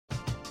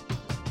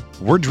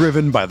We're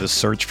driven by the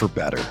search for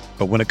better.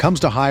 But when it comes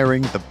to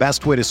hiring, the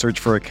best way to search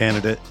for a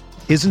candidate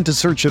isn't to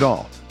search at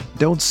all.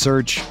 Don't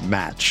search,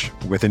 match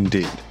with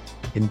Indeed.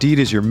 Indeed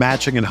is your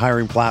matching and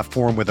hiring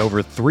platform with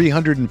over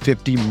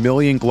 350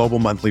 million global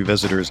monthly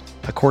visitors,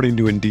 according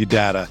to Indeed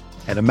data,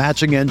 and a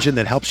matching engine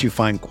that helps you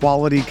find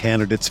quality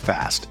candidates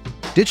fast.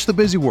 Ditch the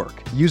busy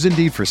work. Use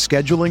Indeed for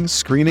scheduling,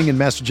 screening, and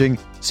messaging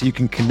so you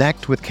can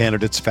connect with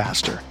candidates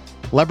faster.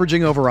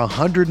 Leveraging over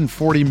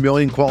 140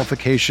 million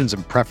qualifications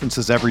and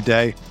preferences every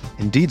day,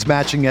 Indeed's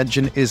matching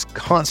engine is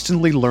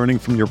constantly learning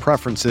from your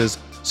preferences,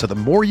 so the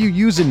more you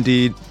use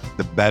Indeed,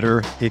 the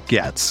better it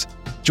gets.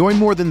 Join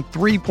more than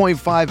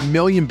 3.5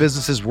 million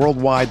businesses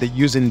worldwide that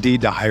use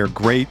Indeed to hire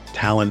great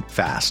talent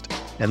fast.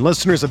 And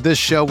listeners of this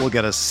show will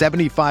get a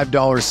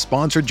 $75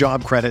 sponsored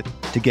job credit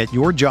to get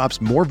your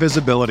jobs more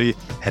visibility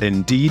at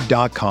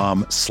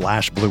Indeed.com/Blue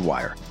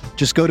Wire.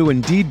 Just go to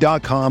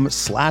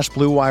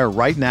Indeed.com/Blue Wire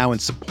right now and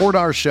support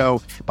our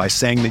show by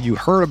saying that you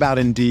heard about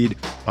Indeed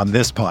on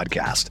this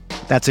podcast.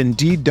 That's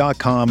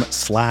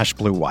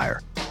Indeed.com/Blue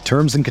Wire.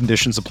 Terms and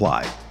conditions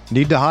apply.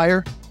 Need to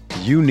hire?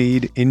 You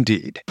need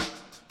Indeed.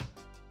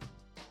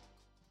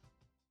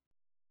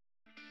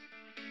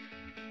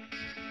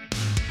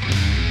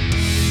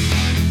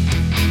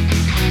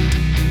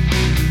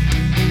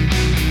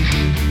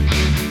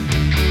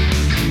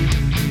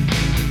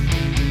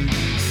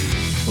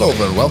 Hello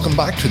everyone, welcome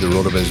back to the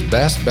RotoViz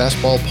Best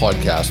Ball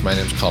Podcast. My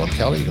name is Colin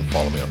Kelly. You can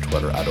follow me on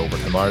Twitter at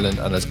Overtime Ireland,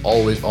 and as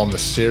always on the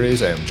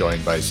series, I am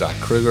joined by Zach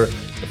Kruger.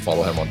 You can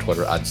follow him on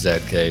Twitter at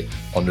ZK_FFB.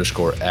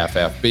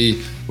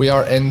 We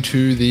are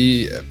into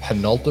the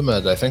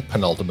penultimate. I think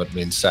penultimate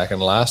means second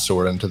last, so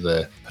we're into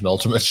the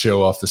penultimate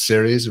show of the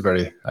series.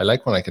 I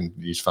like when I can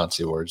use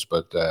fancy words,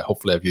 but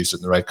hopefully I've used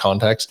it in the right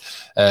context.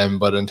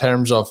 But in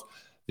terms of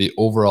the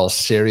overall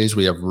series,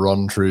 we have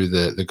run through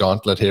the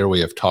gauntlet here. We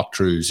have talked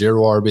through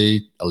zero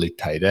RB, elite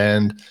tight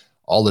end,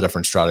 all the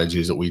different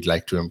strategies that we'd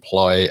like to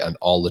employ, and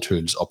all the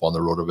tools up on the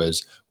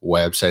RotoViz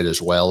website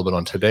as well. But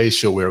on today's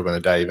show, we're going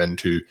to dive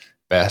into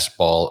best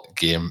ball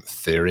game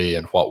theory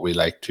and what we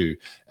like to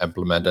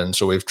implement. And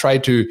so we've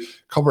tried to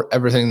cover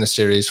everything in the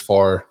series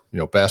for,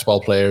 best ball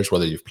players,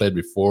 whether you've played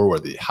before,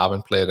 whether you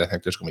haven't played. I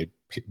think there's going to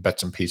be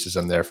bits and pieces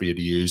in there for you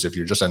to use if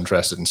you're just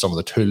interested in some of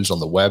the tools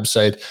on the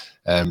website.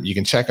 You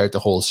can check out the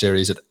whole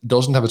series. It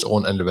doesn't have its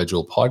own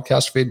individual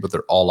podcast feed, but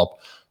they're all up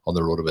on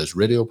the RotoViz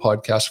radio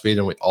podcast feed.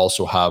 And we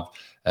also have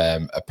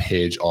a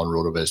page on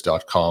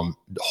rotoviz.com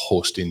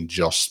hosting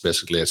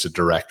it's a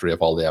directory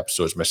of all the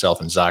episodes. Myself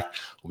and Zach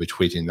will be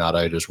tweeting that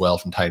out as well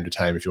from time to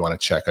time if you want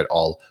to check out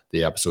all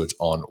the episodes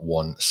on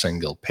one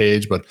single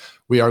page. But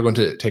we are going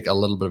to take a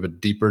little bit of a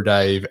deeper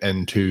dive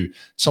into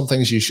some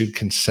things you should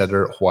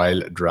consider while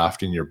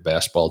drafting your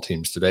best ball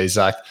teams today.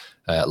 Zach,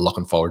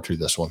 looking forward to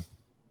this one.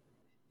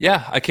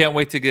 Yeah, I can't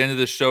wait to get into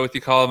this show with you,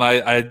 Colin.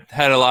 I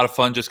had a lot of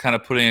fun just kind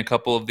of putting a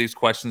couple of these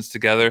questions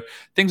together,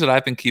 things that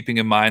I've been keeping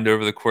in mind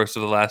over the course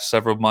of the last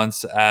several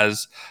months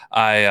as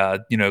I,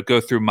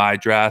 go through my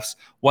drafts.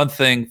 One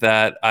thing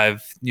that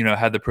I've,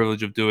 had the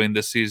privilege of doing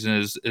this season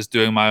is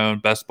doing my own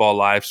best ball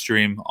live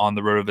stream on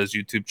the RotoViz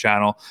YouTube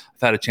channel.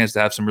 I've had a chance to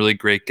have some really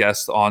great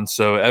guests on.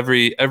 So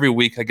every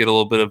week I get a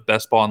little bit of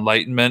best ball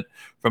enlightenment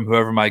from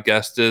whoever my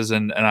guest is,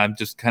 and I'm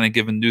just kind of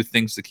given new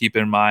things to keep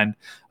in mind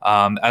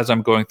as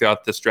I'm going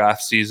throughout this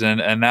draft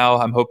season. And now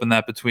I'm hoping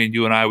that between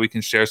you and I, we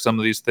can share some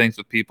of these things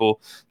with people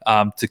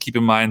to keep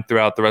in mind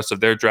throughout the rest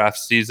of their draft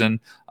season.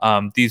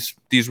 These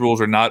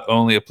rules are not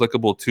only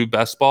applicable to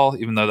best ball,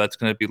 even though that's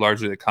going to be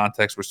largely the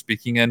context we're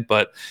speaking in,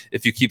 but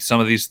if you keep some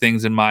of these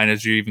things in mind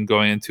as you're even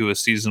going into a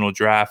seasonal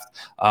draft,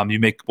 you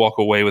may walk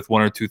away with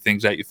one or two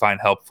things that you find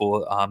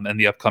helpful in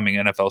the upcoming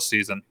NFL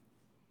season.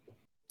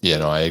 Yeah,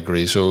 no, I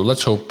agree. So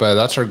let's hope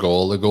that's our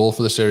goal. The goal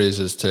for the series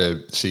is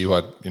to see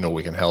what,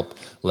 we can help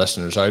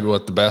listeners out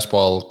with. The best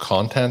ball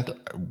content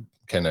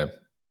kind of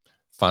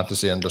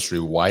fantasy industry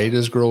wide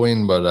is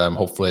growing, but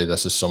hopefully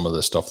this is some of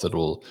the stuff that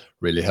will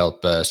really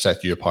help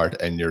set you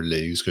apart in your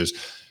leagues, because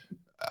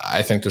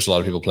I think there's a lot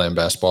of people playing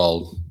best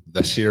ball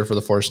this year for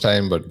the first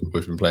time, but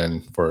we've been playing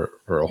for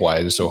a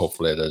while, so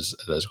hopefully it is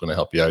going to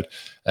help you out.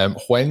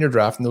 When you're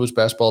drafting those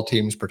best ball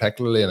teams,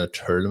 particularly in a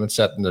tournament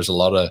setting, there's a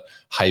lot of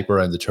hype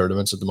around the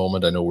tournaments at the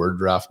moment. I know we're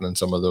drafting in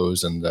some of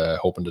those and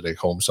hoping to take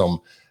home some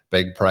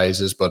big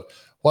prizes, but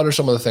what are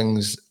some of the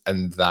things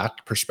in that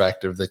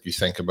perspective that you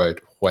think about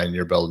when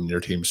you're building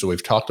your team? So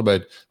we've talked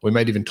about, we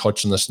might even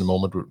touch on this in a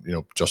moment,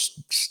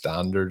 just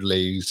standard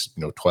leagues,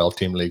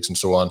 12-team leagues and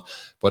so on.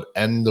 But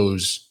in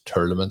those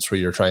tournaments where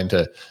you're trying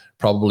to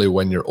probably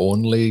win your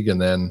own league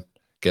and then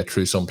get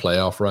through some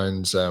playoff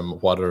rounds,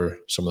 what are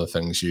some of the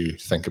things you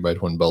think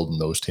about when building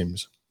those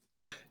teams?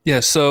 Yeah,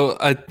 so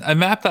I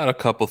mapped out a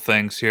couple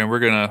things here, and we're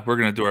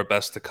gonna do our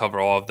best to cover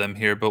all of them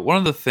here. But one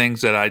of the things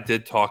that I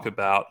did talk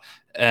about,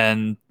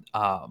 and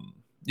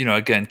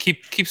again,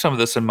 keep some of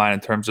this in mind in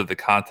terms of the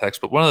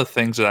context. But one of the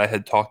things that I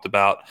had talked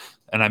about,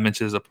 and I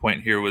mentioned as a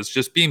point here, was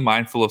just being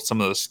mindful of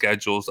some of the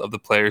schedules of the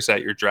players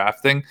that you're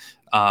drafting.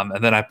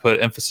 And then I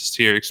put emphasis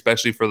here,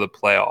 especially for the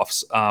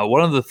playoffs.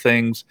 One of the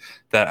things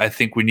that I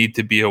think we need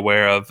to be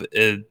aware of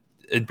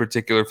in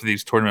particular for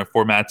these tournament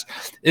formats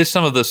is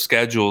some of the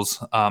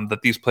schedules that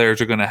these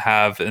players are going to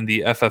have in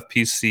the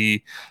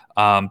FFPC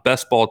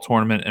best ball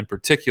tournament in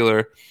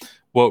particular.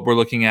 What we're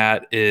looking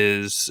at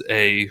is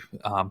a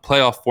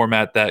playoff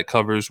format that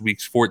covers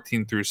weeks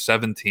 14 through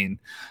 17.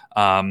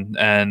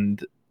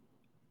 And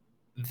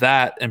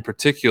that in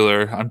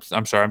particular,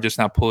 I'm sorry, I'm just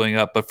now pulling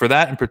up. But for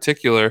that in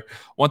particular,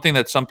 one thing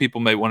that some people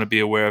may want to be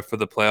aware of for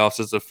the playoffs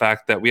is the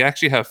fact that we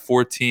actually have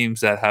 4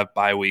 teams that have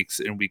bye weeks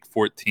in week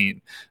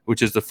 14,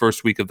 which is the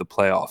first week of the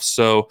playoffs.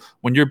 So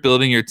when you're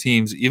building your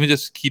teams, even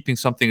just keeping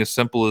something as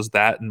simple as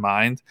that in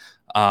mind,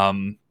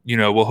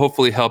 will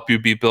hopefully help you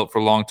be built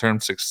for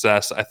long-term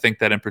success. I think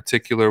that in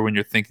particular, when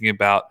you're thinking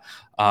about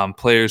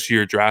players who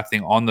you're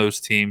drafting on those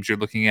teams, you're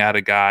looking at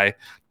a guy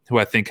who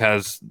I think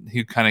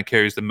who kind of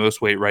carries the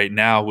most weight right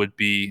now would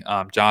be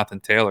Jonathan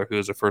Taylor, who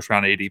is a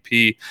first-round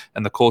ADP,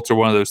 and the Colts are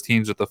one of those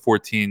teams with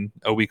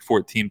a week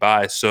 14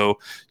 bye. So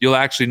you'll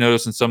actually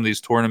notice in some of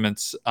these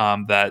tournaments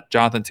that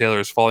Jonathan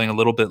Taylor is falling a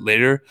little bit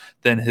later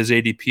than his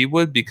ADP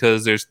would,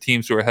 because there's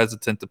teams who are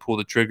hesitant to pull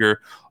the trigger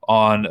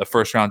on a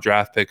first-round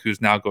draft pick who's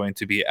now going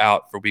to be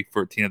out for week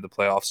 14 of the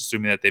playoffs,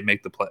 assuming that they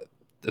make the play.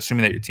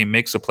 Assuming that your team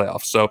makes the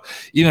playoffs. So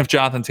even if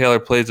Jonathan Taylor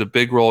plays a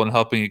big role in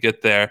helping you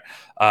get there,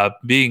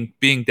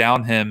 being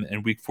down him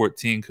in week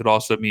 14 could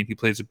also mean he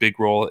plays a big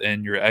role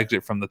in your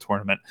exit from the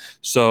tournament.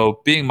 So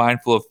being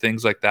mindful of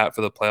things like that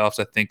for the playoffs,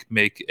 I think,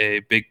 make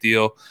a big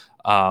deal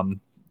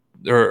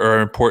or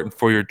important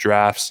for your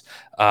drafts.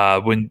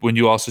 When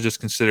you also just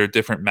consider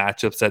different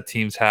matchups that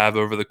teams have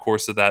over the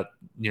course of that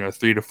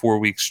 3 to 4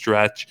 week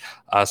stretch.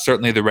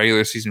 Certainly the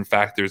regular season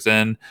factors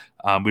in.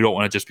 We don't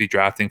want to just be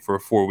drafting for a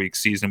 4-week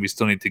season. We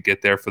still need to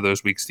get there for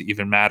those weeks to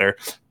even matter.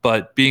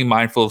 But being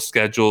mindful of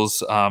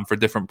schedules for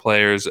different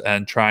players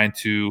and trying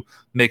to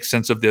make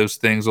sense of those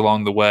things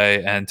along the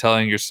way, and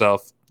telling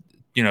yourself,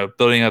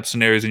 building up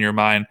scenarios in your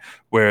mind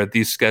where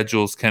these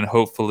schedules can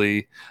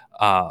hopefully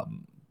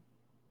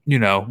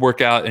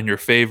work out in your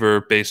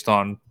favor based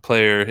on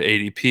player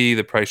ADP,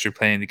 the price you're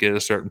paying to get a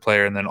certain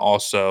player, and then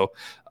also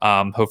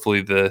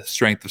hopefully the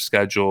strength of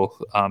schedule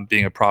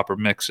being a proper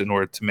mix in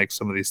order to make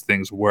some of these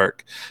things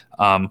work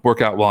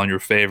out well in your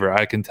favor.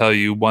 I can tell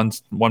you one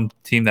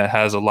team that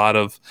has a lot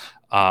of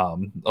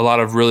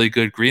really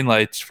good green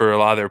lights for a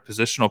lot of their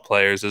positional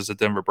players is the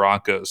Denver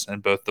Broncos in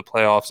both the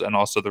playoffs and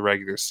also the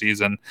regular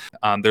season.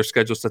 Their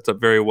schedule sets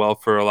up very well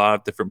for a lot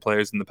of different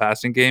players in the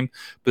passing game,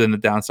 but then the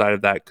downside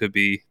of that could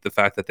be the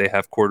fact that they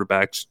have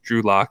quarterbacks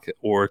Drew Lock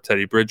or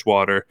Teddy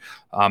Bridgewater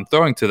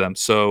throwing to them.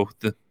 So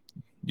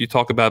you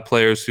talk about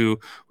players who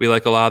we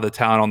like a lot of the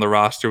talent on the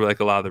roster. We like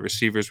a lot of the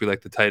receivers. We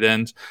like the tight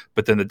ends.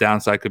 But then the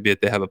downside could be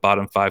that they have a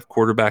bottom 5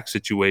 quarterback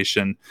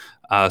situation.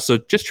 So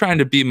just trying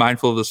to be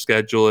mindful of the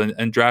schedule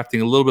and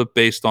drafting a little bit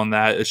based on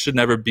that. It should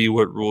never be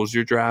what rules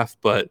your draft,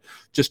 but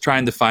just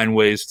trying to find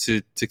ways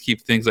to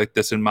keep things like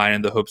this in mind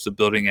in the hopes of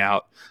building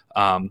out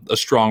a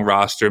strong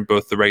roster in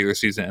both the regular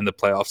season and the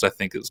playoffs, I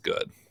think is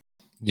good.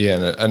 Yeah,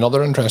 and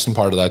another interesting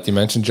part of that, you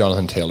mentioned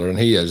Jonathan Taylor, and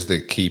he is the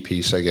key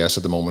piece, I guess,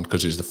 at the moment,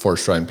 because he's the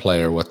first-round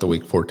player with the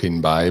Week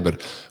 14 bye.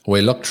 But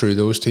when we look through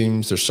those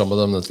teams, there's some of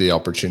them that the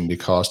opportunity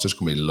cost is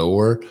going to be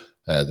lower.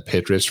 The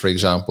Patriots, for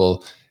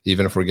example,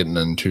 even if we're getting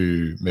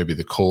into maybe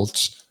the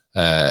Colts,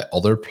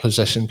 other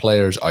position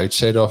players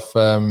outside of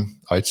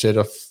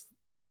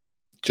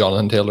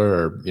Jonathan Taylor,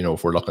 or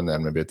if we're looking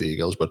then maybe at the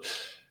Eagles, but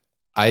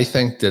I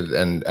think that,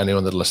 and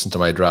anyone that listened to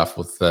my draft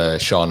with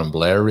Sean and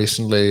Blair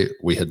recently,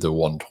 we had the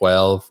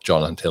 112.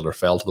 Jonathan Taylor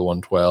fell to the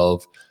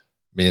 112.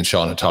 Me and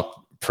Sean had talked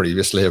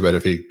previously about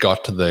if he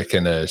got to the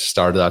kind of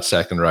start of that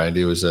second round,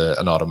 he was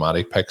an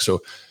automatic pick.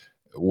 So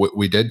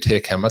we did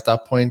take him at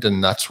that point,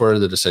 and that's where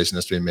the decision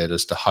has to be made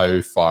as to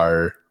how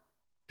far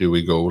do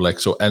we go. Like,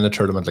 so in a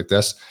tournament like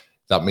this,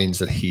 that means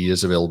that he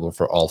is available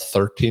for all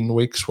 13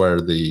 weeks, where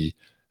the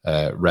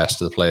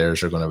rest of the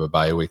players are going to have a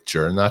bye week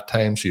during that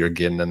time. So you're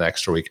getting an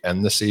extra week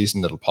in the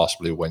season that'll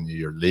possibly win you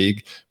your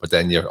league. But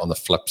then you're on the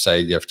flip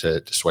side, you have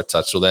to switch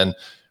that. So then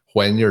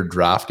when you're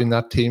drafting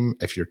that team,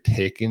 if you're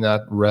taking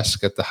that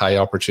risk at the high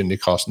opportunity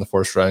cost in the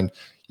first round,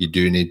 you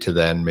do need to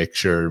then make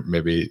sure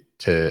maybe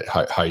to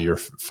how you're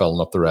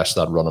filling up the rest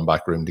of that running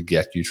back room to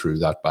get you through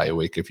that bye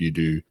week if you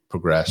do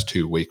progress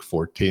to week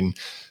 14.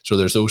 So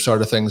there's those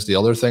sort of things. The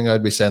other thing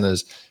I'd be saying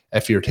is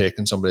if you're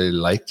taking somebody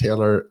like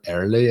Taylor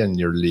early in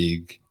your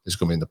league, is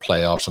going to be in the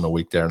playoffs on a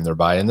week there and they're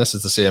bye. And this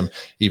is the same,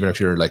 even if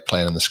you're like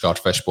playing in the Scott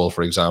Fish Bowl,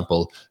 for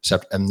example,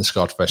 except in the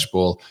Scott Fish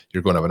Bowl,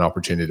 you're going to have an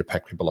opportunity to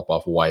pick people up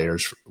off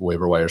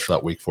waiver wires for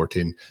that week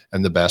 14.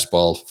 In the best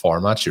ball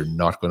formats, you're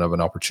not going to have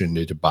an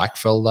opportunity to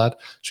backfill that.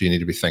 So you need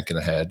to be thinking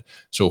ahead.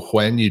 So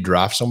when you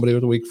draft somebody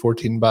with a week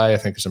 14 bye, I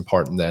think it's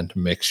important then to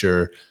make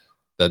sure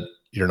that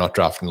you're not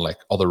drafting like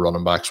other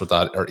running backs with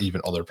that, or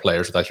even other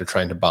players with that. You're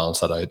trying to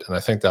balance that out. And I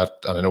think that,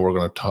 and I know we're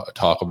going to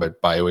talk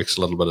about bye weeks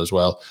a little bit as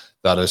well,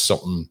 that is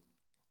something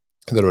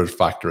that would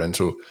factor in.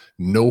 So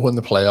know when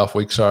the playoff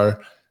weeks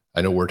are.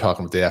 I know we're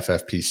talking about the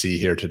FFPC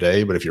here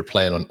today, but if you're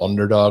playing on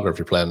Underdog or if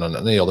you're playing on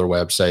any other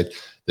website,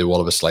 they will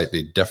have a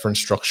slightly different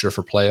structure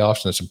for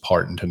playoffs, and it's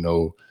important to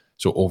know.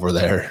 So over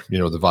there,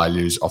 the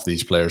values of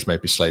these players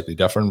might be slightly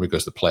different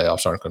because the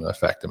playoffs aren't going to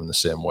affect them in the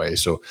same way.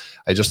 So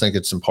I just think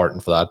it's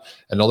important for that.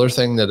 Another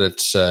thing that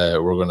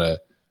we're going to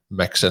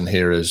mix in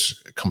here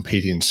is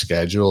competing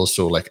schedules.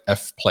 So like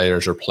if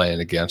players are playing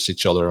against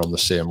each other on the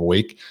same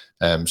week,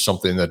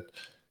 something that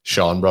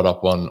Sean brought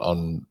up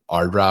on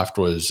our draft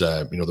was,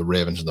 the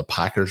Ravens and the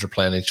Packers are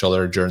playing each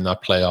other during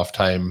that playoff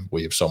time.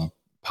 We have some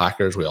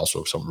Packers, we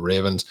also have some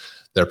Ravens.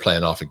 They're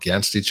playing off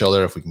against each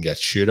other if we can get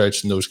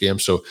shootouts in those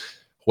games. So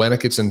when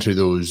it gets into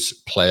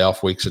those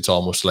playoff weeks, it's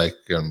almost like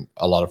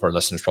a lot of our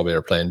listeners probably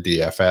are playing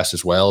DFS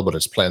as well, but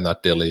it's playing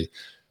that daily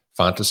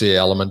fantasy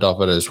element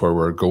of it is where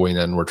we're going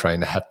in, we're trying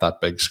to hit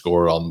that big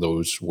score on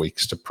those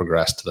weeks to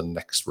progress to the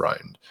next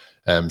round.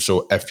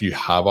 So if you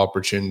have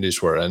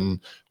opportunities, we're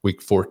in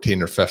week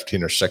 14 or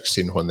 15 or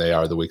 16 when they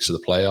are the weeks of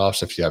the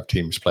playoffs, if you have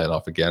teams playing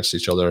off against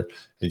each other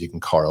and you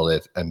can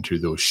correlate into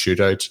those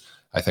shootouts,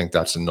 I think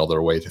that's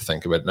another way to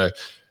think of it. Now,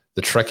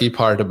 the tricky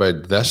part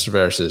about this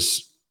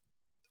versus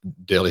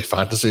daily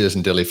fantasy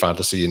isn't daily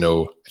fantasy,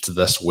 it's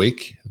this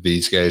week.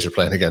 These guys are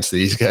playing against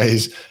these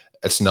guys.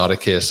 It's not a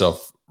case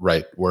of,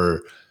 right, we're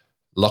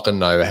looking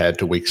now ahead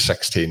to week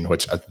 16,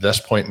 which at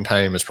this point in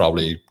time is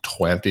probably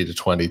 20 to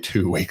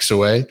 22 weeks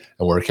away.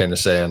 And we're kind of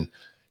saying,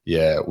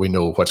 yeah, we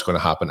know what's going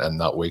to happen in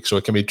that week. So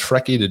it can be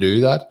tricky to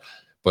do that.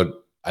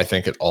 But I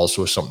think it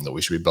also is something that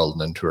we should be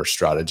building into our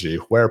strategy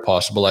where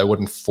possible. I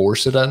wouldn't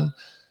force it in.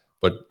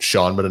 But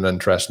Sean made an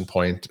interesting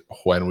point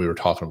when we were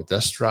talking about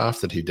this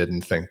draft that he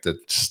didn't think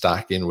that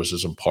stacking was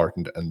as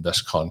important in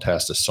this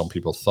contest as some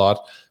people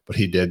thought. But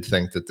he did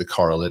think that the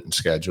correlating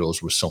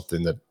schedules was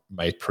something that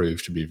might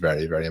prove to be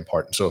very, very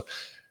important. So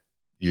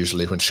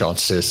usually when Sean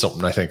says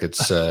something, I think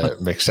it's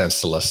makes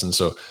sense to listen.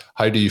 So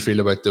how do you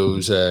feel about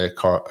those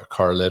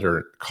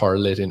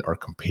correlating or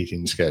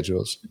competing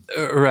schedules?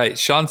 Right.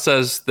 Sean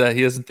says that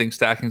he doesn't think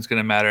stacking is going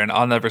to matter, and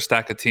I'll never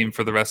stack a team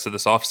for the rest of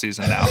this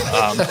offseason now.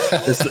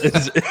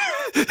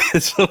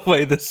 It's the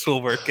way this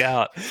will work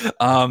out.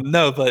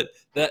 No, but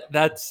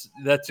that's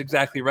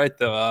exactly right,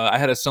 though. I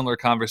had a similar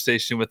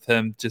conversation with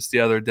him just the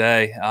other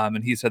day,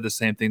 and he said the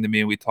same thing to me,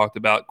 and we talked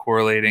about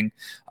correlating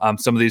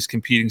some of these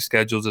competing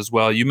schedules as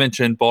well. You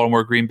mentioned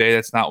Baltimore, Green Bay.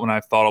 That's not one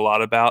I've thought a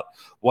lot about.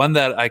 One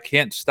that I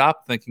can't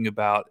stop thinking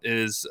about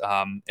is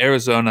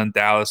Arizona and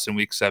Dallas in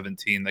Week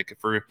 17. Like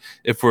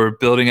if we're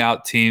building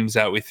out teams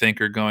that we think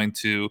are going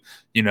to,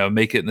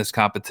 make it in this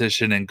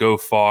competition and go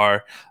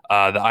far,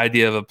 the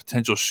idea of a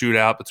potential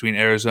shootout between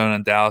Arizona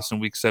and Dallas in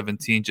Week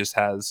 17 just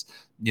has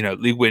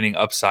league winning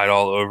upside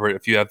all over it.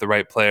 If you have the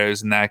right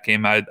players in that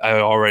game, I'd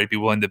already be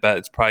willing to bet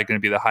it's probably going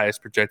to be the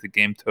highest projected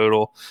game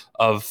total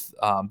of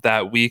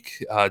that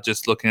week.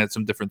 Just looking at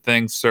some different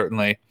things,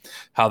 certainly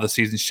how the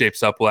season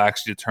shapes up will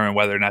actually determine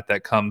whether or not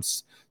that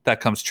comes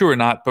true or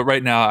not. But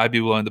right now, I'd be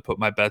willing to put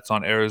my bets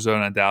on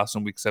Arizona and Dallas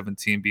in Week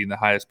 17 being the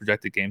highest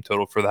projected game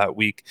total for that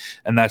week.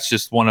 And that's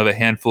just one of a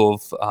handful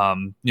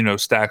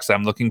of, stacks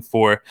I'm looking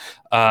for.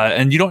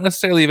 And you don't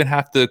necessarily even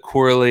have to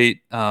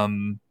correlate,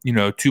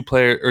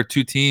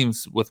 two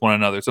teams with one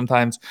another.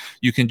 Sometimes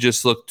you can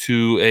just look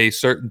to a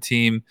certain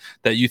team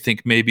that you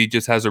think maybe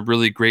just has a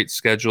really great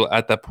schedule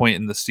at that point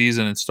in the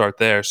season and start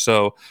there.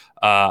 So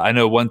I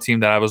know one team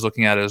that I was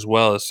looking at as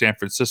well is San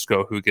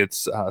Francisco, who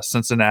gets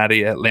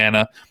Cincinnati,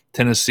 Atlanta,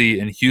 Tennessee,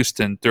 and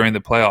Houston during the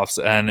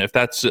playoffs. And if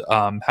that's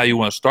how you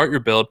want to start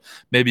your build,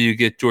 maybe you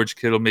get George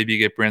Kittle, maybe you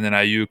get Brandon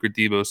Ayuk or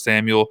Deebo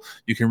Samuel.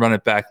 You can run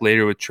it back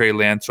later with Trey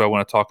Lance, so I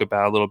want to talk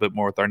about a little bit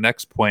more with our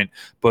next point.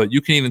 But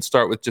you can even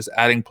start with just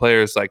adding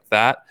players like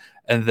that.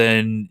 And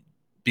then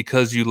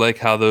because you like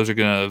how those are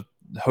going to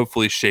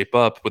hopefully shape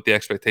up, with the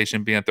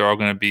expectation being that they're all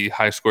going to be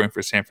high scoring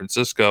for San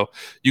Francisco,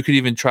 you could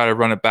even try to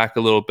run it back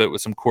a little bit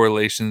with some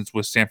correlations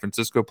with San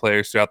Francisco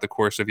players throughout the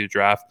course of your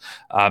draft.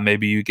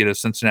 Maybe you get a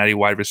Cincinnati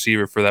wide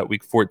receiver for that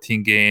Week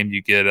 14 game.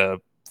 You get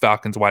a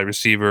Falcons wide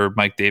receiver,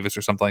 Mike Davis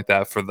or something like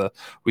that for the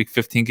Week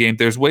 15 game.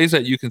 There's ways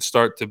that you can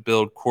start to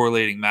build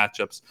correlating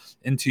matchups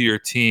into your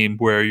team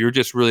where you're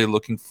just really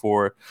looking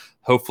for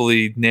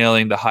hopefully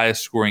nailing the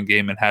highest scoring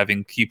game and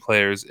having key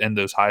players in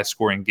those high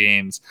scoring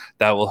games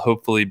that will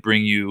hopefully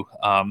bring you,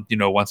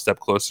 one step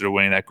closer to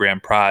winning that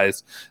grand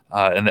prize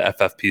in the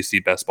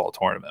FFPC best ball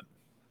tournament.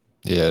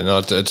 Yeah, no,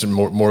 it's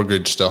more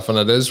good stuff. And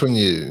it is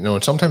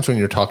when sometimes when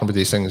you're talking about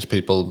these things,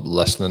 people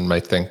listening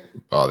might think,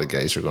 oh, the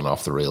guys are going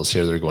off the rails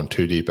here. They're going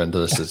too deep into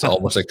this. It's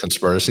almost like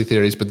conspiracy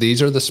theories. But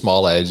these are the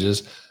small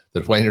edges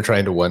that when you're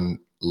trying to win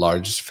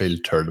large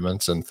field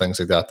tournaments and things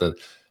like that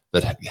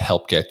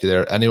help get you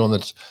there. Anyone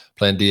that's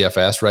playing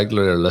DFS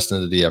regularly or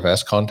listening to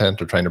DFS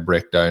content or trying to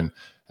break down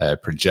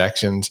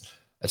projections,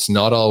 it's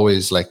not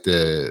always like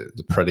the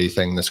pretty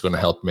thing that's going to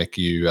help make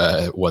you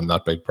win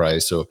that big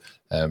prize. So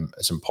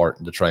it's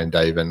important to try and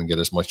dive in and get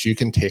as much. You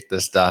can take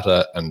this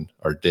data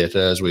or data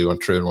as we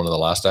went through in one of the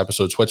last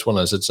episodes. Which one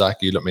is it, Zach?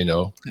 You let me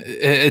know.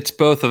 It's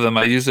both of them.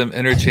 I use them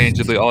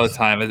interchangeably all the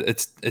time.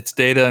 It's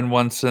data in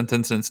one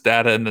sentence and it's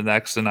data in the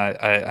next, and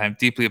I'm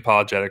deeply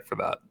apologetic for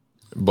that.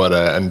 But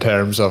in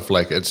terms of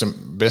it's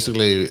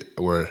basically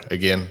we're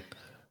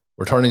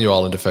we're turning you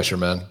all into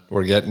fishermen.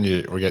 We're getting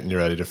you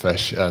ready to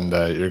fish, and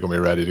you're going to be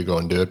ready to go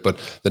and do it. But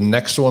the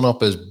next one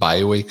up is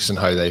bye weeks and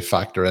how they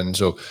factor in.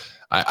 So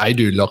I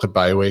do look at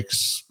bye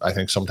weeks. I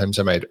think sometimes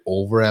I might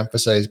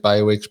overemphasize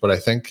bye weeks, but I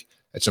think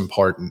it's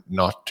important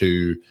not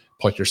to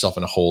put yourself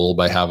in a hole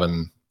by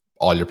having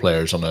all your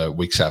players on a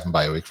week 7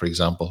 bye week, for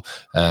example.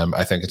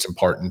 I think it's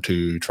important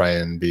to try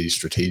and be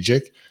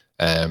strategic.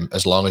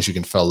 As long as you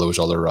can fill those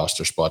other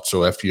roster spots.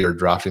 So if you're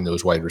drafting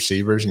those wide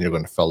receivers and you're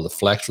going to fill the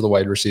flex for the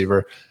wide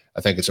receiver, I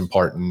think it's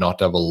important not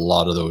to have a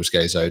lot of those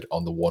guys out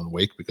on the 1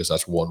 week, because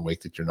that's 1 week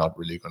that you're not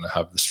really going to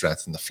have the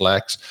strength in the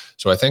flex.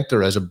 So I think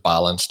there is a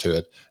balance to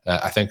it.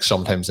 I think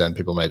sometimes then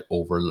people might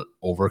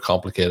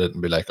overcomplicate it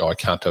and be like, oh, I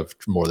can't have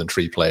more than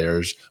 3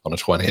 players on a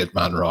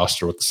 28-man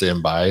roster with the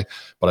same bye.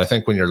 But I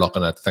think when you're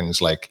looking at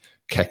things like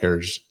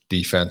kickers,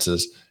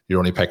 defenses, you're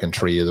only picking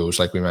 3 of those,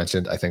 like we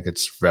mentioned. I think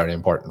it's very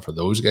important for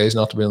those guys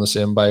not to be on the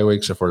same bye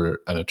weeks. If we're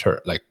in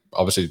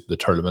obviously the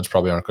tournaments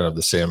probably aren't going to have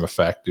the same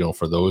effect,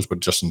 for those,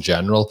 but just in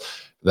general,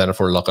 then if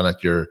we're looking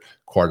at your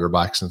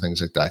quarterbacks and things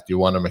like that, you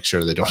want to make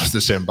sure they don't have the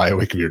same bye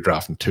week if you're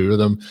drafting 2 of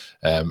them.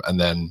 And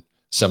then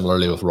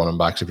similarly with running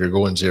backs, if you're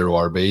going 0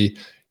 RB,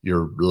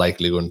 you're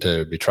likely going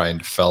to be trying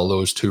to fill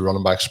those 2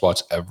 running back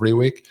spots every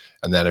week.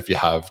 And then if you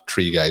have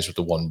 3 guys with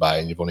the 1 bye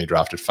and you've only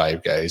drafted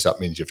 5 guys, that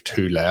means you have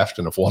 2 left.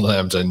 And if one of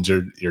them's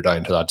injured, you're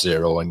down to that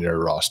 0 in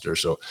your roster.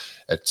 So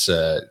it's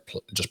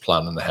just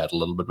planning ahead a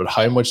little bit. But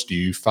how much do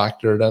you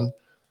factor it in?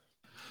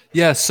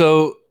 Yeah,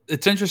 so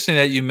it's interesting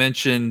that you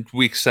mentioned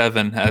week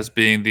 7 as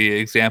being the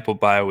example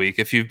bye week.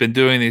 If you've been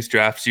doing these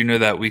drafts, you know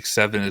that week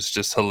 7 is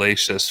just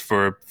hellacious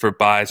for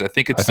buys. I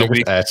think it's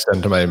etched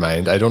into my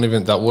mind.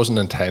 That wasn't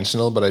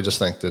intentional, but I just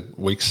think that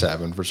week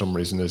 7 for some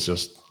reason is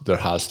just, there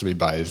has to be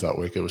buys that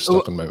week. It was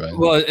stuck in my mind.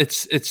 Well,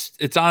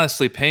 it's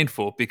honestly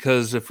painful,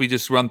 because if we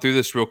just run through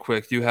this real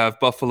quick, you have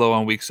Buffalo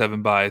on week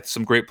 7 bye,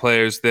 some great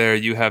players there.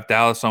 You have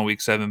Dallas on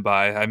week 7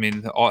 bye. I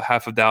mean,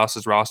 half of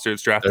Dallas's roster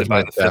is drafted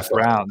by the 5th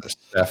round.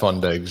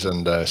 Stephon Diggs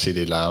and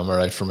CeeDee Lamb are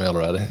out for me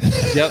already.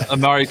 Yep,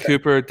 Amari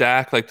Cooper,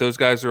 Dak, like those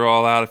guys are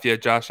all out. If you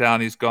had Josh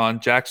Allen, he's gone.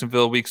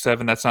 Jacksonville week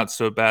 7, that's not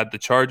so bad. The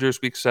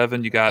Chargers week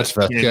 7, you got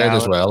Smith guy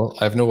as well.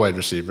 I have no wide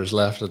receivers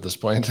left at this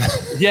point.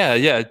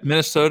 yeah.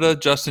 Minnesota,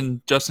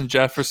 Justin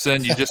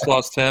Jefferson, you just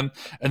lost him.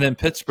 And then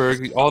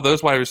Pittsburgh, all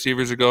those wide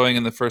receivers are going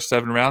in the first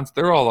 7 rounds.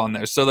 They're all on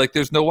there. So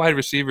there's no wide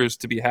receivers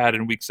to be had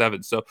in week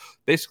 7. So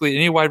basically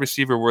any wide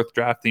receiver worth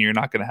drafting, you're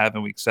not going to have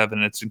in week 7.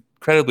 And it's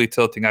incredibly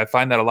tilting. I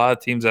find that a lot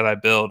of teams that I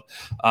build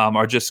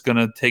are just going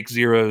to take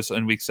zeros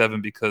in week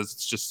 7 because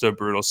it's just so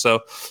brutal. So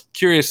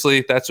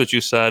curiously, that's what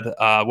you said,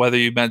 whether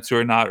you meant to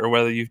or not, or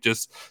whether you've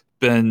just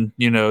been,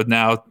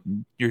 now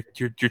you're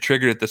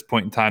triggered at this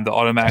point in time to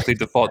automatically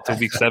default to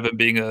week 7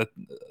 being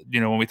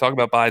when we talk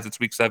about buys,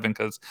 it's week 7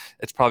 because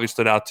it's probably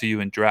stood out to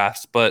you in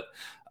drafts. But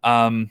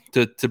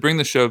to bring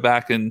the show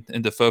back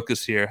into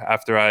focus here,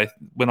 after I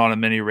went on a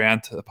mini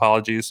rant,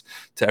 apologies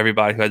to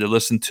everybody who had to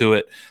listen to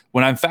it.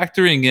 When I'm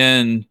factoring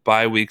in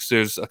bye weeks,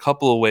 there's a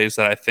couple of ways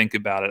that I think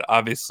about it.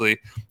 Obviously,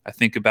 I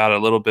think about it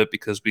a little bit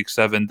because week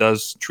 7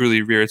 does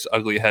truly rear its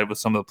ugly head with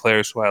some of the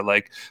players who I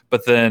like.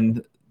 But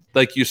then,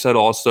 like you said,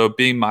 also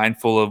being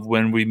mindful of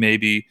when we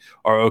maybe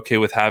are okay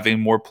with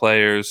having more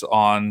players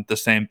on the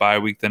same bye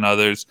week than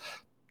others.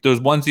 Those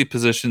onesie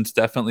positions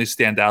definitely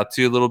stand out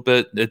to you a little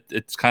bit.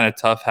 It's kind of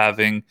tough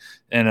having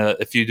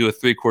if you do a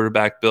 3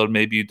 quarterback build,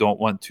 maybe you don't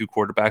want 2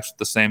 quarterbacks with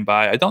the same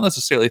bye. I don't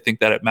necessarily think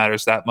that it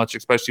matters that much,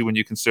 especially when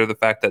you consider the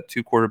fact that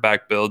 2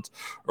 quarterback builds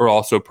are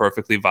also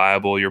perfectly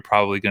viable. You're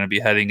probably going to be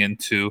heading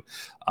into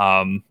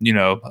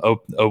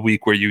a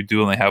week where you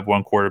do only have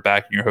 1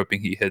 quarterback and you're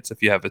hoping he hits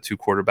if you have a 2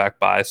 quarterback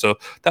bye. So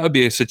that would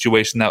be a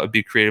situation that would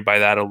be created by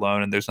that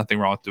alone. And there's nothing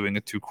wrong with doing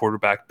a 2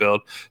 quarterback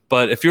build.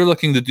 But if you're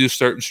looking to do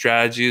certain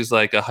strategies,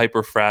 like a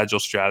hyper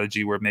fragile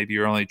strategy where maybe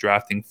you're only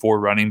drafting 4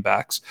 running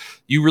backs,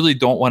 you really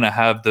don't want to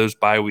have those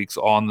bye weeks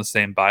all on the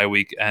same bye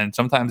week. And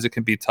sometimes it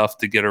can be tough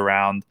to get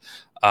around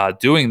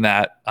doing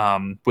that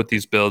with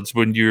these builds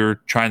when you're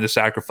trying to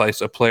sacrifice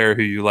a player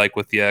who you like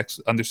with the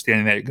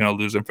understanding that you're going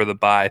to lose him for the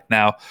bye.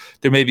 Now,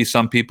 there may be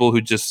some people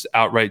who just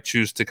outright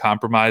choose to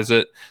compromise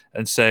it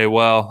and say,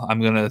 well,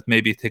 I'm going to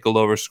maybe take a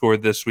lower score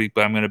this week,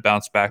 but I'm going to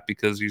bounce back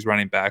because these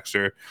running backs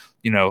are,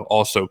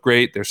 also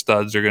great. Their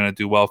studs are going to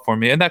do well for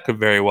me. And that could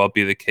very well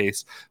be the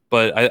case.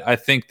 But I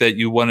think that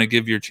you want to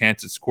give your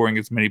chance at scoring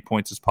as many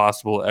points as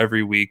possible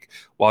every week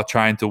while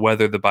trying to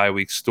weather the bye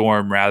week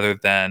storm rather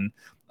than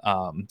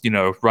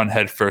run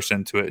headfirst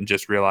into it and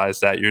just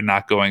realize that you're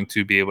not going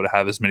to be able to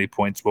have as many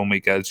points one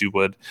week as you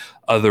would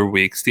other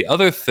weeks. The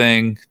other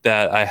thing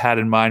that I had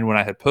in mind when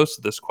I had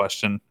posted this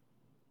question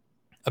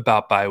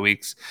about bye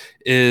weeks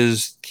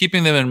is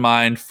keeping them in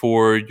mind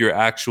for your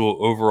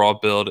actual overall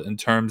build in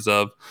terms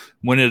of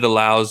when it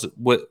allows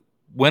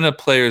when a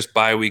player's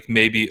bye week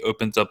maybe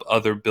opens up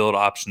other build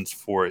options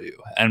for you.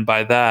 And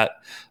by that,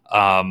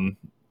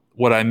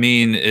 what I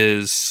mean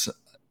is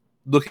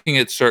looking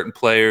at certain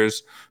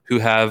players who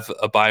have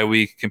a bye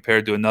week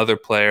compared to another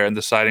player and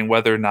deciding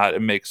whether or not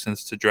it makes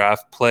sense to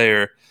draft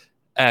player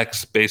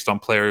X based on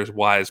players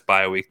Y's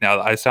bye week.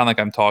 Now, I sound like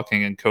I'm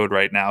talking in code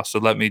right now, so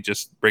let me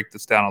just break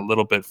this down a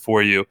little bit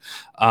for you.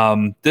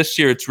 This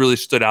year, it's really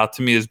stood out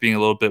to me as being a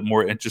little bit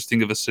more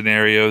interesting of a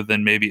scenario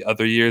than maybe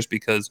other years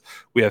because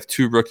we have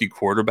 2 rookie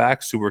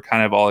quarterbacks who we're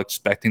kind of all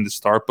expecting to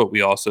start, but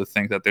we also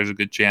think that there's a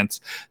good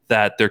chance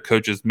that their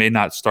coaches may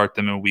not start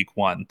them in week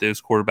 1.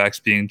 Those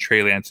quarterbacks being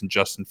Trey Lance and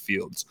Justin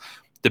Fields.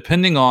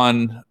 Depending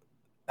on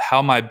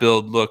how my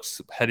build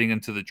looks heading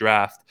into the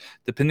draft,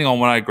 depending on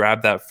when I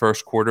grab that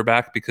first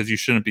quarterback, because you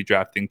shouldn't be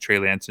drafting Trey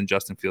Lance and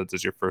Justin Fields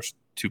as your first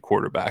 2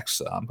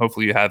 quarterbacks.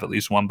 Hopefully you have at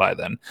least one by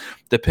then.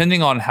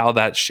 Depending on how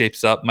that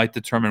shapes up might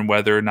determine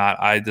whether or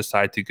not I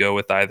decide to go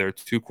with either a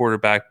 2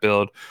 quarterback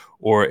build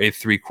or a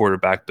 3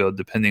 quarterback build,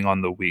 depending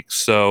on the week.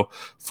 So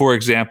for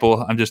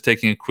example, I'm just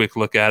taking a quick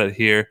look at it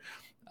here.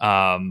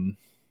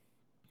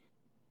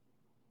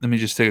 Let me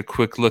just take a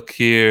quick look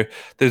here.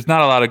 There's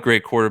not a lot of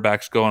great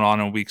quarterbacks going on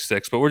in week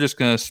 6, but we're just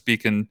going to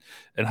speak in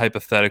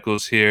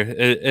hypotheticals here.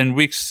 In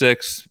week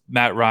 6,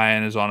 Matt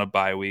Ryan is on a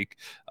bye week.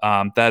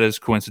 That is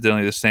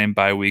coincidentally the same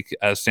bye week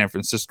as San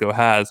Francisco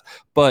has.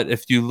 But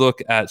if you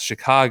look at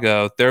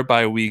Chicago, their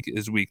bye week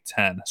is week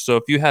 10. So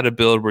if you had a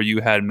build where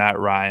you had Matt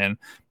Ryan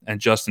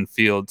and Justin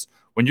Fields,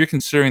 when you're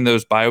considering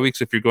those bye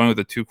weeks, if you're going with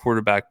a 2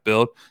 quarterback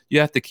build, you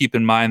have to keep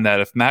in mind that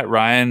if Matt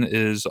Ryan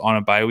is on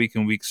a bye week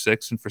in week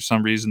 6, and for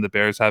some reason the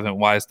Bears haven't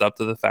wised up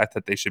to the fact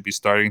that they should be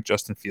starting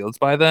Justin Fields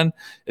by then,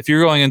 if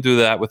you're going into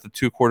that with a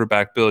 2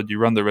 quarterback build, you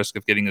run the risk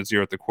of getting a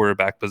 0 at the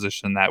quarterback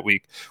position that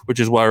week, which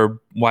is why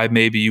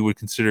maybe you would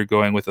consider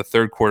going with a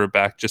 3rd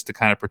quarterback just to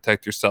kind of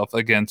protect yourself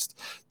against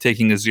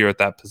taking a 0 at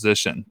that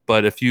position.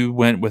 But if you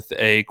went with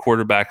a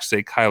quarterback,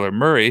 say Kyler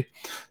Murray,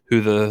 who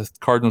the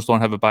Cardinals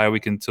don't have a bye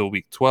week until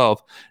week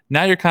 12,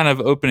 now you're kind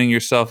of opening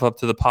yourself up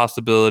to the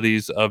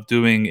possibilities of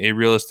doing a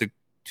realistic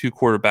 2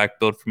 quarterback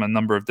build from a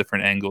number of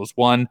different angles.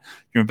 One,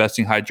 you're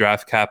investing high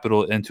draft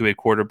capital into a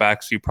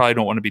quarterback, so you probably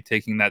don't want to be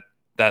taking that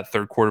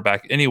 3rd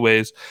quarterback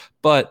anyways.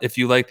 But if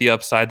you like the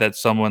upside that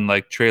someone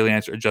like Trey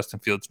Lance or Justin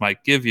Fields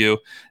might give you,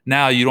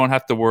 now you don't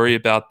have to worry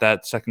about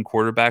that 2nd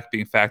quarterback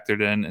being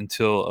factored in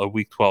until a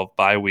week 12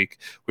 bye week,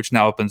 which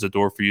now opens a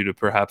door for you to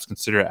perhaps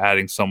consider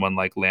adding someone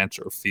like Lance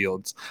or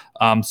Fields.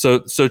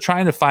 So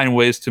trying to find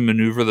ways to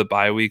maneuver the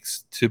bye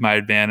weeks to my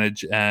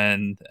advantage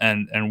and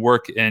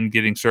work in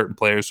getting certain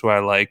players who I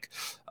like,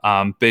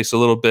 based a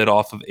little bit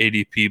off of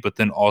ADP, but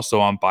then also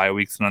on bye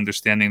weeks, and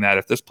understanding that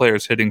if this player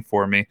is hitting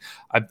for me,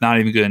 I'm not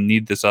even going to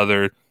need this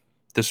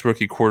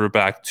rookie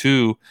quarterback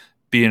to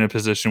be in a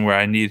position where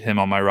I need him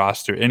on my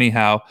roster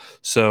anyhow.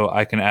 So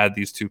I can add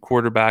these 2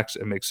 quarterbacks.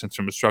 It makes sense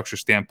from a structure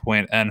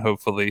standpoint, and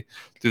hopefully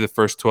through the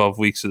first 12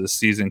 weeks of the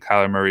season,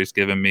 Kyler Murray's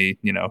given me,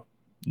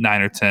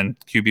 9 or 10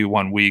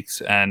 QB1 weeks,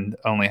 and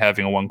only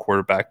having a 1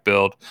 quarterback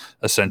build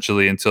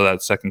essentially until that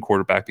 2nd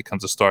quarterback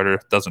becomes a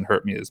starter doesn't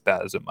hurt me as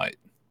bad as it might.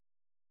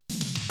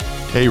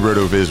 Hey,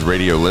 RotoViz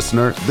radio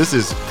listener, this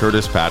is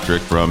Curtis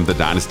Patrick from the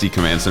Dynasty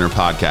Command Center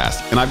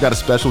podcast, and I've got a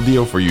special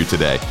deal for you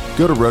today.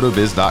 Go to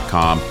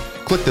rotoviz.com,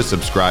 click the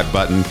subscribe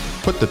button,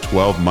 put the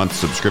 12-month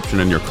subscription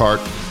in your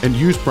cart, and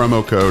use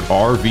promo code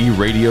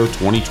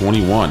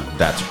RVRadio2021.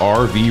 That's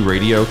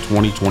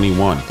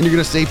RVRadio2021, and you're going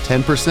to save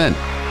 10%.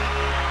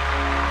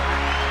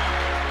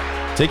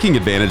 Taking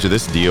advantage of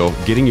this deal,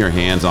 getting your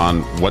hands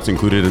on what's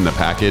included in the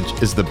package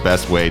is the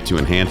best way to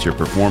enhance your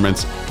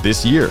performance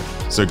this year.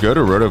 So go to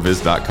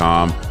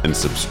rotoviz.com and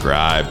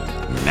subscribe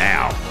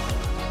now.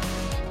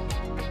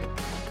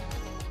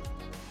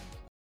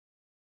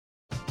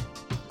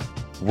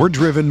 We're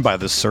driven by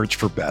the search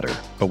for better.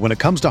 But when it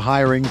comes to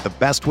hiring, the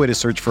best way to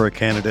search for a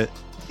candidate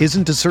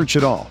isn't to search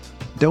at all.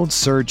 Don't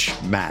search,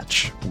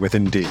 match with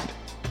Indeed.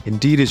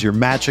 Indeed is your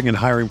matching and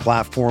hiring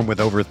platform with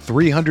over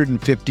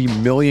 350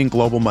 million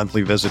global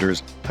monthly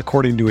visitors,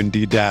 according to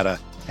Indeed data,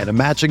 and a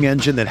matching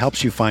engine that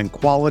helps you find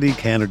quality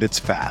candidates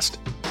fast.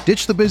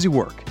 Ditch the busy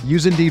work.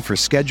 Use Indeed for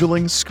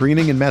scheduling,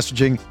 screening, and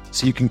messaging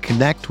so you can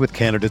connect with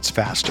candidates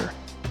faster.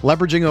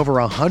 Leveraging over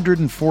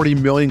 140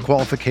 million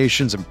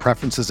qualifications and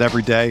preferences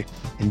every day,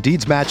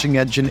 Indeed's matching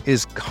engine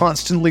is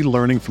constantly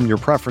learning from your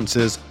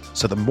preferences,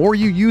 so the more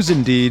you use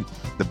Indeed,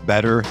 the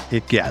better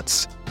it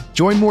gets.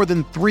 Join more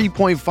than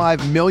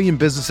 3.5 million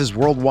businesses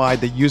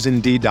worldwide that use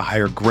Indeed to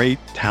hire great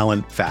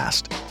talent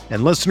fast.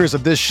 And listeners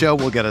of this show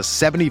will get a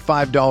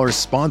 $75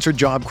 sponsored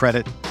job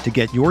credit to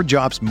get your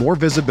jobs more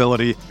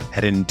visibility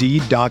at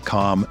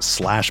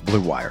Indeed.com/Blue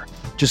Wire.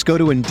 Just go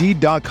to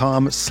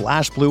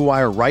Indeed.com/Blue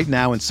Wire right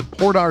now and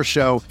support our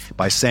show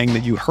by saying that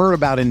you heard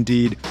about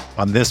Indeed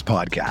on this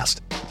podcast.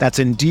 That's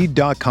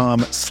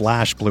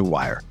Indeed.com/Blue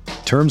Wire.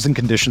 Terms and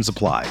conditions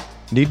apply.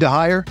 Need to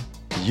hire?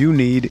 You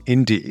need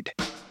Indeed.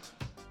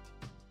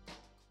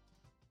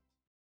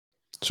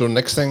 So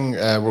next thing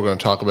we're going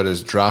to talk about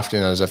is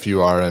drafting as if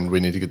you are, and we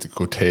need to get the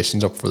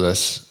quotations up for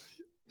this,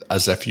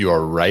 as if you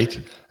are right,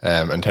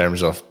 in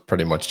terms of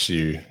pretty much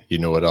you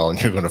know it all and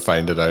you're going to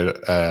find it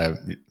out.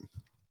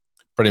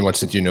 Pretty much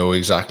that you know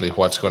exactly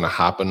what's going to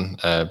happen.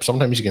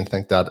 Sometimes you can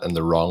think that in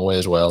the wrong way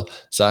as well.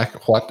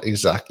 Zach, what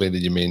exactly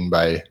did you mean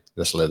by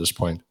this latest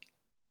point?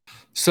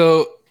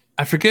 So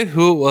I forget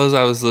who it was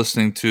I was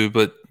listening to,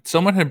 but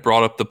someone had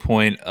brought up the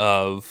point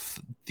of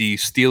the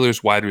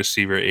Steelers wide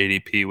receiver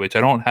ADP, which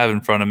I don't have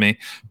in front of me,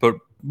 but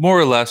more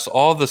or less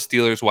all the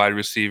Steelers wide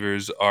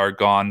receivers are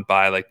gone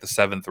by like the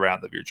 7th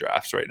round of your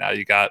drafts right now.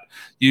 You got,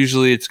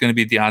 usually it's going to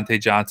be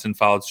Deontay Johnson,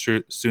 followed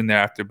soon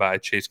thereafter by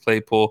Chase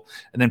Claypool,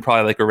 and then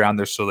probably like a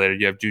round or so later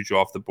you have Juju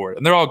off the board,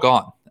 and they're all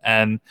gone.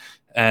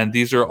 And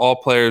these are all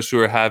players who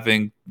are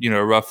having,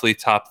 roughly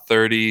top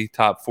 30,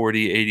 top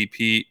 40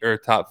 ADP, or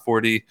top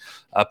 40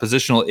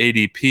 positional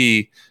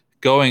ADP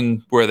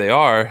going where they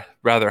are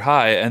rather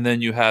high. And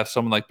then you have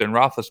someone like Ben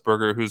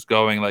Roethlisberger who's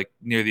going like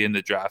near the end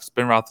of drafts.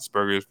 Ben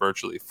Roethlisberger is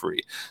virtually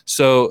free.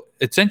 So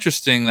it's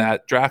interesting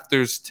that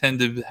drafters tend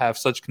to have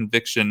such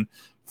conviction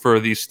for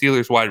these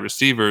Steelers wide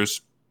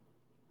receivers.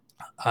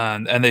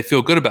 And they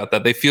feel good about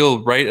that. They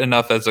feel right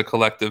enough as a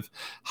collective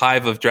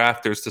hive of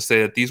drafters to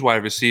say that these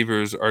wide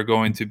receivers are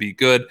going to be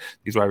good.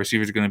 These wide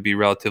receivers are going to be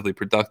relatively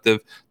productive.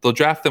 They'll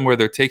draft them where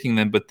they're taking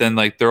them, but then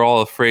like they're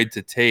all afraid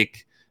to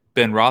take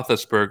Ben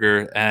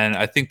Roethlisberger. And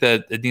I think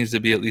that it needs to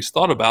be at least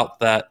thought about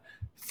that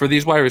for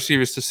these wide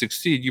receivers to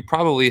succeed, you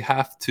probably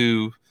have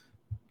to,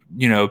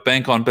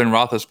 bank on Ben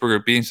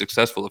Roethlisberger being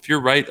successful. If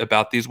you're right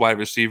about these wide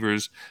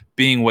receivers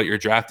being what you're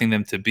drafting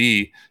them to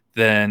be,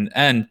 then,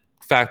 and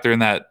factor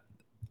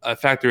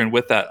in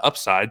with that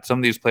upside. Some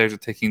of these players are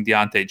taking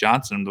Deontay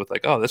Johnson with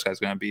like, oh, this guy's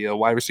going to be a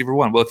wide receiver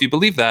 1. Well, if you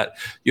believe that,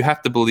 you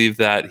have to believe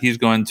that he's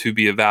going to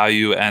be a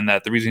value, and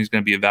that the reason he's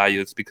going to be a value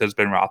is because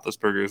Ben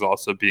Roethlisberger is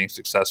also being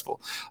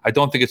successful. I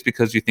don't think it's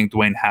because you think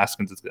Dwayne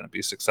Haskins is going to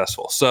be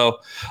successful. So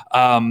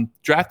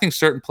drafting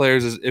certain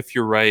players is, if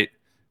you're right,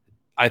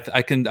 I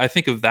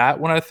think of that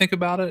when I think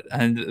about it,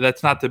 and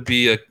that's not to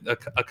be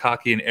a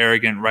cocky and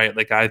arrogant, right?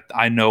 Like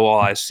I know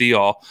all, I see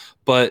all,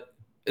 but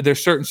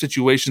there's certain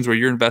situations where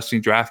you're investing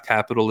draft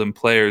capital in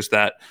players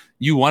that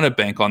you want to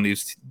bank on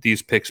these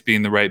picks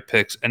being the right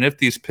picks. And if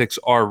these picks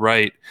are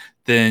right,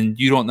 then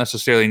you don't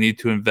necessarily need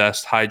to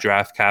invest high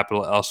draft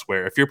capital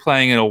elsewhere. If you're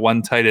playing in a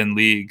one tight end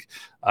league,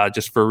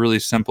 just for a really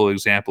simple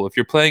example, if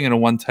you're playing in a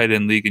one tight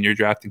end league and you're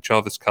drafting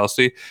Travis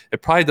Kelce,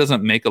 it probably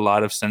doesn't make a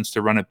lot of sense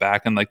to run it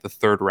back in like the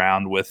 3rd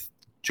round with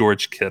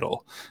George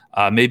Kittle,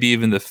 maybe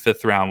even the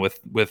 5th round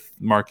with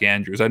Mark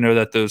Andrews. I know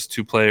that those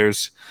two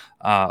players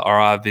are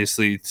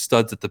obviously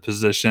studs at the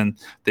position.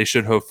 They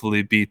should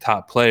hopefully be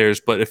top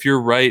players. But if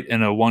you're right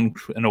in a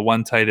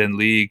one tight end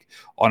league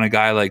on a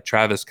guy like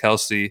Travis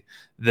Kelce,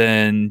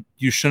 then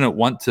you shouldn't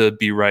want to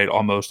be right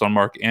almost on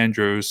Mark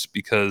Andrews,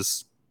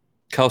 because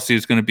Kelce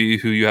is going to be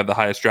who you have the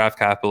highest draft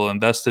capital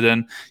invested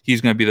in.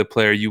 He's going to be the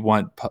player you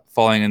want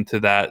falling into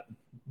that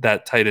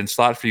tight end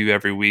slot for you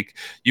every week.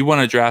 You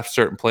want to draft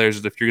certain players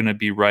as if you're going to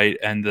be right,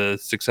 and the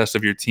success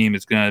of your team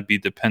is going to be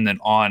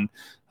dependent on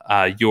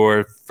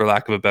your, for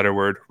lack of a better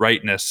word,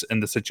 rightness in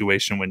the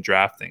situation when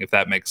drafting, if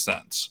that makes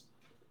sense.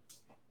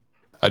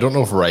 I don't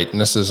know if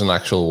rightness is an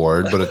actual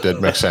word, but it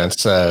did make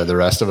sense. The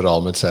rest of it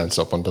all made sense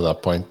up until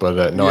that point.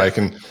 But no, yeah. I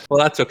can. Well,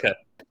 that's okay.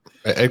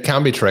 It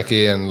can be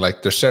tricky, and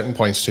like there's certain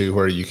points too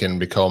where you can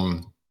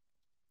become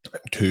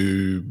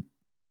too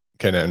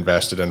kind of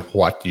invested in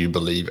what you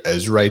believe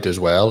is right as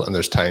well. And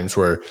there's times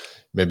where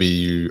maybe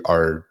you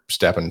are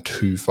stepping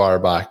too far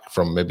back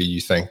from, maybe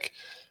you think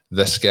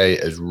this guy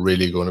is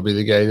really going to be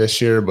the guy this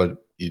year,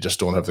 but you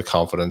just don't have the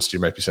confidence. You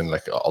might be saying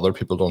like other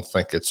people don't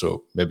think it,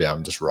 so maybe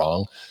I'm just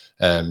wrong.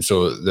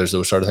 So there's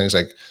those sort of things.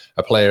 Like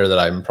a player that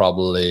I'm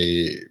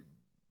probably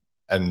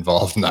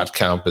involved in that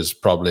camp is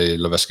probably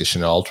Laviska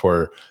Shenault,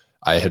 where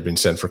I had been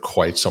saying for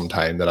quite some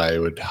time that I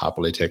would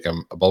happily take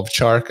him above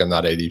Chark, and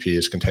that ADP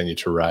has continued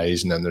to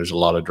rise. And then there's a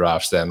lot of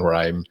drafts then where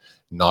I'm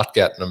not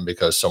getting him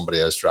because somebody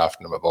is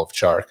drafting him above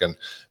Chark, and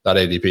that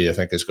ADP I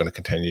think is going to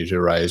continue to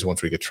rise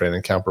once we get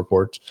training camp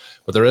reports.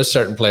 But there is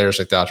certain players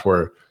like that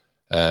where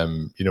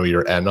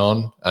you're in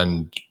on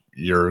and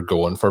you're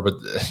going for,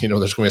 but there's going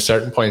to be a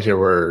certain point here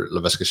where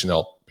Laviska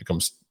Shenault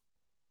becomes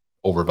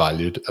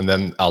overvalued, and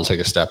then I'll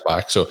take a step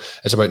back. So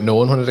it's about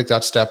knowing when to take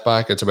that step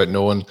back. It's about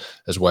knowing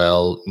as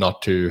well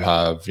not to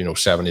have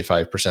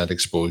 75%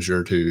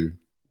 exposure to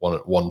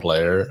one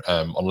player,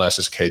 unless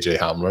it's KJ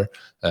Hamler,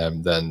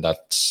 then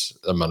that's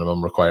a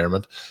minimum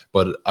requirement.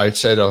 But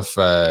outside of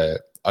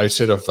that,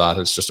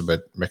 it's just about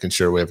making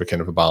sure we have a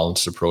kind of a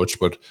balanced approach.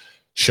 But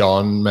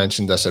Sean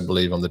mentioned this, I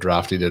believe, on the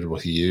draft he did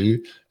with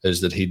you,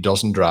 is that he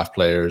doesn't draft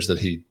players that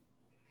he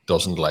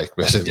doesn't like,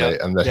 basically,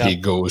 and that he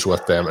goes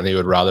with them, and he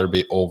would rather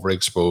be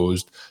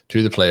overexposed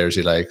to the players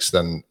he likes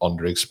than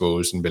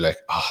underexposed and be like,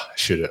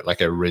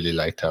 I really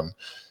liked him.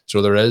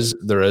 So there is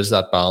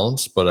that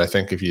balance. But I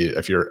think if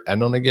you're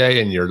in on a guy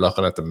and you're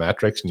looking at the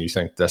metrics and you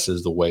think this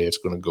is the way it's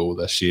going to go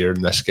this year,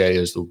 and this guy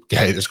is the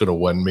guy that's going to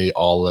win me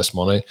all this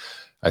money,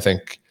 I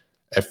think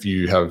if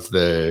you have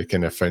the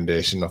kind of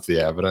foundation of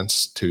the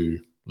evidence to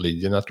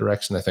lead you in that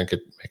direction, I think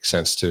it makes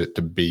sense to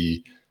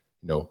be,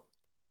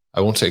 I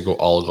won't say go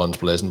all guns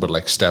blazing, but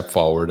like step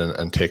forward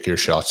and take your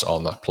shots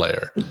on that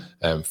player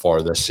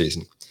for this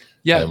season.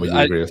 Yeah. Would you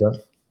agree with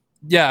that?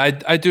 Yeah,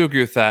 I do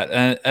agree with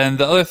that. And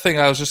the other thing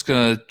I was just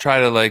going to try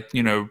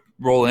to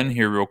roll in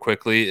here real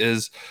quickly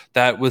is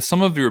that with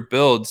some of your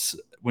builds,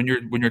 when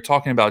you're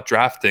talking about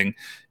drafting,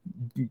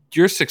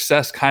 your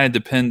success kind of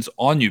depends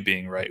on you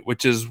being right,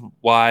 which is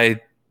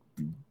why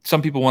some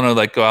people want to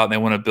like go out and they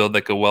want to build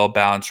like a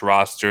well-balanced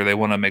roster. They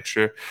want to make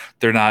sure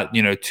they're not,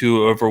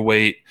 too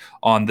overweight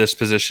on this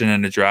position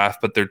in the draft,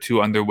 but they're too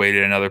underweight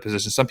in another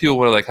position. Some people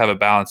want to like have a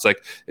balance.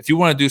 Like if you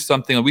want to do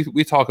something,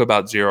 we talk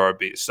about zero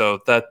RB. So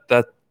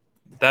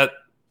that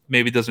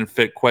maybe doesn't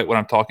fit quite what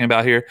I'm talking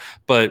about here.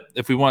 But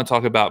if we want to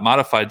talk about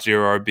modified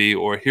zero RB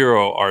or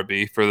hero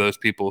RB for those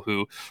people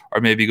who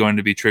are maybe going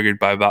to be triggered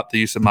by about the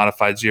use of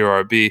modified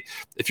zero RB,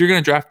 if you're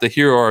going to draft the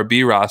hero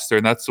RB roster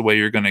and that's the way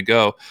you're going to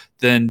go,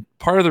 then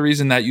part of the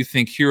reason that you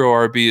think hero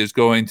RB is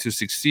going to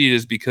succeed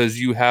is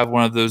because you have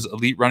one of those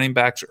elite running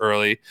backs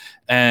early,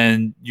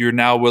 and you're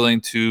now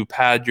willing to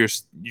pad your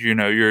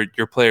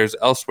players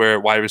elsewhere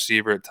at wide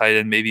receiver, at tight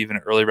end, maybe even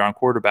an early round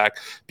quarterback,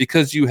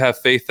 because you have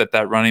faith that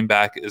that running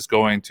back is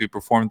going to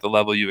perform at the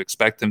level you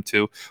expect him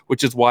to,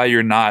 which is why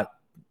you're not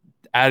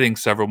adding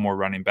several more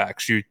running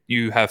backs.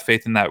 You have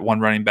faith in that one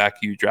running back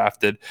you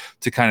drafted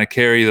to kind of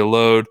carry the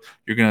load.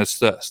 You're going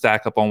to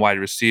stack up on wide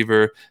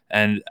receiver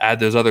and add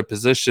those other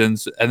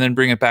positions, and then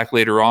bring it back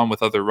later on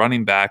with other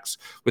running backs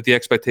with the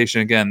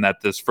expectation, again,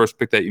 that this first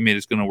pick that you made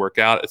is going to work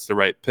out. It's the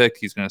right pick.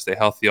 He's going to stay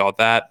healthy, all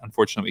that.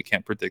 Unfortunately, we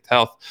can't predict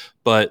health,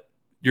 but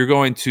you're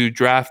going to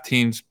draft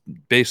teams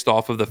based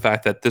off of the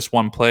fact that this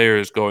one player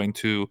is going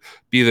to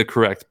be the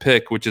correct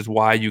pick, which is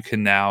why you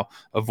can now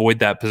avoid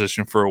that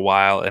position for a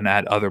while and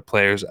add other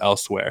players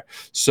elsewhere.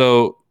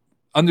 So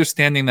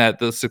understanding that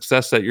the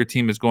success that your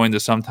team is going to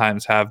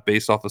sometimes have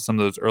based off of some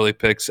of those early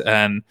picks,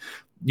 and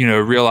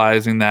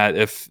realizing that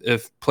if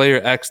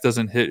player X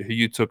doesn't hit who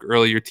you took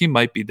early, your team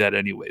might be dead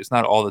anyways.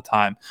 Not all the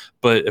time,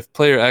 but if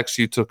player X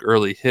you took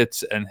early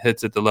hits and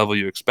hits at the level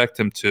you expect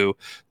him to,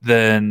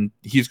 then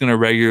he's going to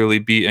regularly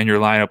be in your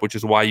lineup, which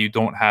is why you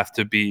don't have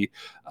to be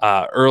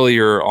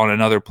earlier on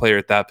another player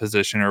at that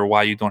position, or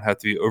why you don't have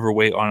to be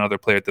overweight on another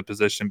player at the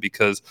position,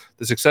 because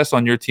the success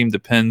on your team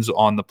depends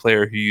on the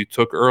player who you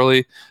took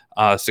early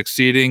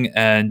succeeding,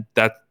 and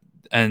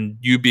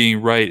you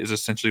being right is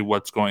essentially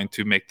what's going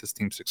to make this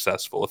team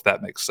successful, if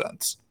that makes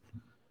sense.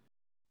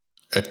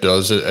 It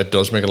does. It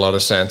does make a lot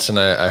of sense, and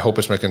I hope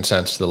it's making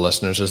sense to the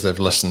listeners as they've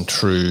listened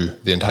through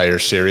the entire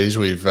series.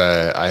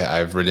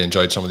 I've really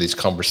enjoyed some of these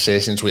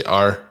conversations. We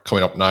are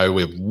coming up now.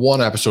 We have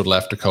one episode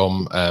left to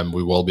come.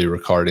 We will be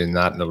recording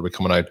that, and it'll be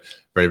coming out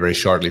very, very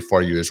shortly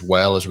for you, as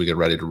well as we get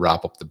ready to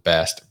wrap up the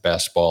best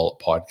ball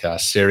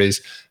podcast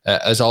series.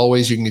 As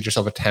always, you can get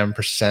yourself a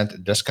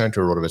 10% discount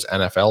to RotoViz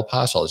NFL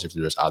Pass. All you have to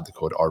do is add the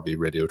code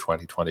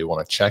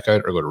RBRadio2021 at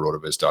checkout, or go to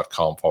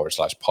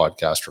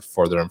rotoviz.com/podcast for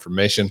further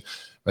information.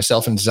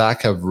 Myself and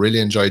Zach have really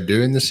enjoyed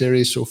doing the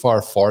series so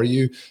far for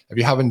you. If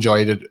you have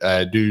enjoyed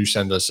it, do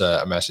send us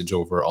a message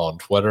over on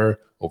Twitter,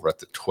 over at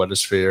the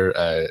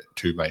Twittersphere,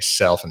 to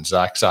myself and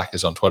Zach. Zach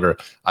is on Twitter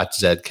at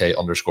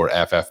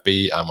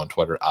ZK_FFB. I'm on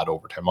Twitter at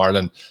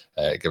OvertimeIreland.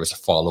 Give us a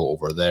follow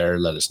over there.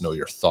 Let us know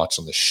your thoughts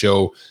on the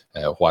show,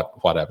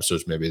 what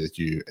episodes maybe that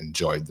you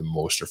enjoyed the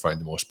most or found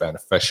the most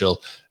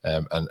beneficial,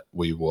 and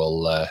we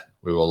will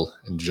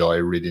enjoy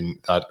reading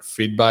that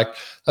feedback.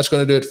 That's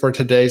going to do it for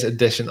today's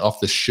edition of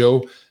the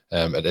show.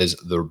 It is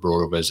the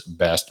RotoViz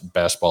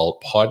Best Ball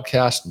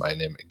podcast. My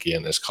name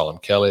again is Colin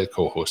Kelly.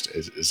 Co-host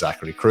is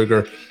Zachary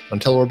Kruger.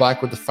 Until we're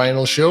back with the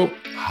final show,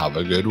 have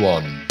a good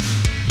one.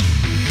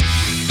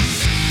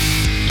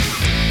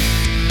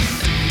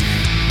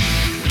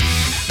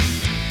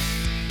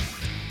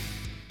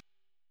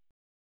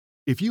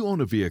 If you own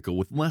a vehicle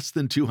with less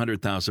than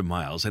 200,000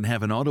 miles and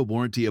have an auto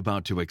warranty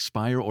about to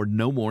expire or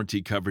no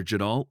warranty coverage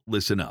at all,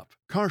 listen up.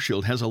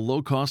 CarShield has a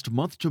low-cost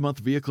month-to-month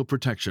vehicle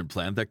protection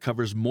plan that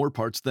covers more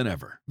parts than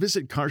ever.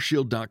 Visit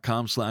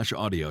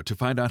carshield.com/audio to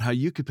find out how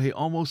you could pay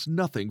almost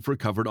nothing for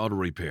covered auto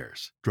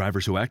repairs.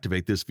 Drivers who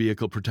activate this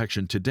vehicle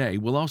protection today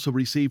will also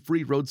receive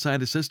free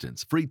roadside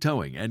assistance, free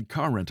towing, and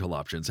car rental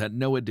options at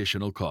no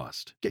additional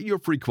cost. Get your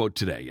free quote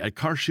today at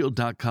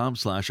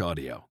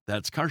carshield.com/audio.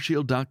 That's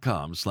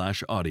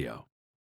carshield.com/audio.